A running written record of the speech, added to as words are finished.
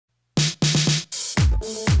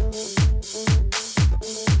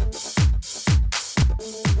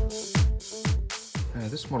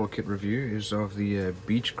This model kit review is of the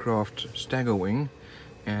Beechcraft Staggerwing,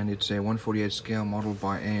 and it's a 1/48 scale model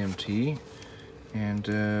by AMT, and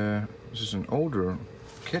this is an older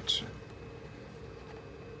kit.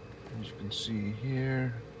 As you can see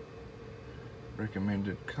here,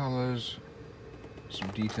 recommended colors, some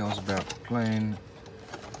details about the plane,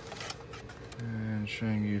 and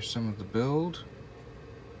showing you some of the build.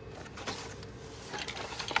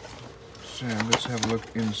 So let's have a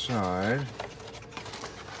look inside.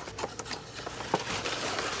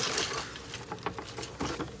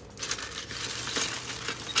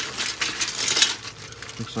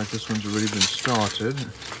 Looks like this one's already been started.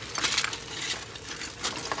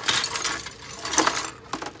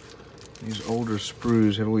 These older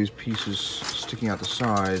sprues have all these pieces sticking out the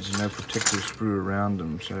sides and no protective sprue around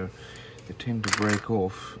them, so they tend to break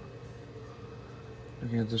off.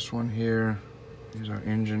 Looking at this one here, here's our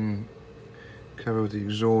engine cover with the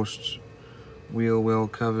exhaust, wheel well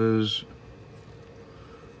covers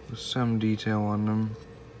with some detail on them.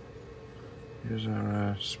 Here's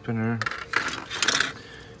our spinner.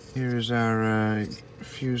 Here is our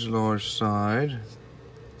fuselage side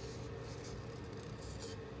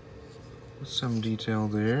with some detail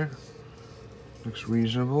there. Looks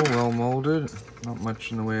reasonable, well molded. Not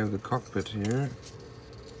much in the way of the cockpit here.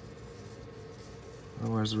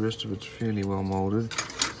 Otherwise the rest of it's fairly well molded.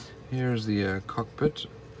 Here is the cockpit,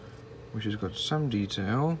 which has got some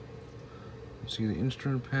detail. You can see the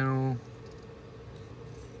instrument panel.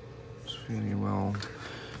 It's fairly well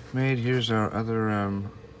made. Here's our other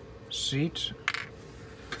seat.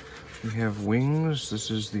 We have wings. This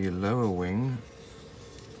is the lower wing,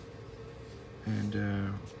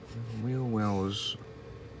 and wheel wells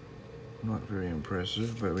not very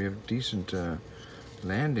impressive, but we have decent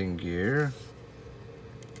landing gear.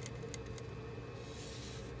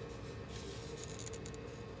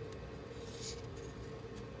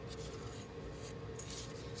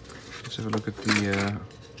 Let's have a look at the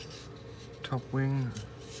top wing.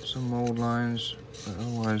 Some mold lines, but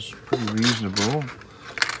otherwise pretty reasonable.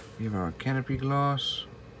 We have our canopy glass,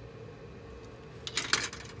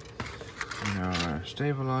 and our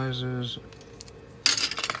stabilizers.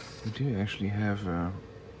 We do actually have an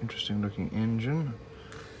interesting looking engine,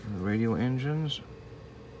 radial engines.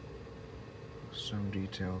 Some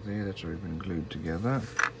detail there, that's already been glued together.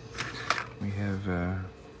 We have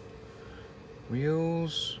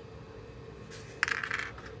wheels.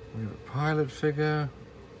 We have a pilot figure.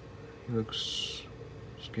 He looks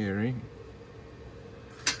scary.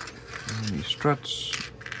 And the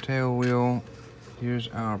struts, tail wheel. Here's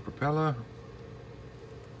our propeller,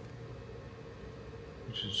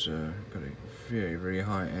 which has got a very, very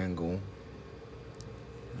high angle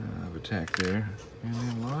of attack there. And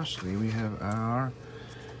then lastly, we have our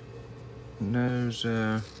nose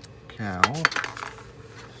cowl.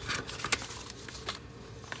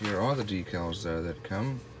 Here are the decals though that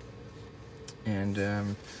come, and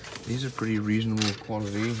these are pretty reasonable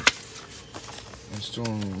quality and still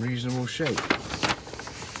in reasonable shape.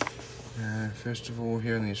 First of all,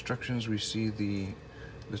 here in the instructions we see the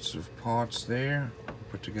list of parts there.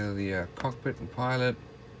 Put together the cockpit and pilot,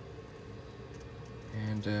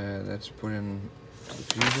 and that's put in the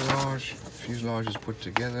fuselage. Fuselage is put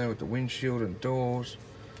together with the windshield and doors,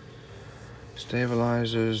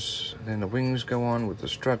 stabilizers, then the wings go on with the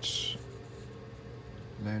struts,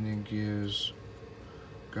 landing gears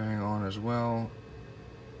going on as well,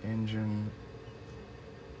 engine,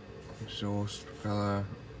 exhaust, propeller,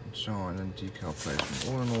 and so on, and decal placement.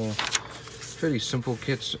 All in all, fairly simple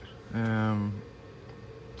kits, and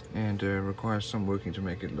requires some working to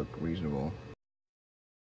make it look reasonable.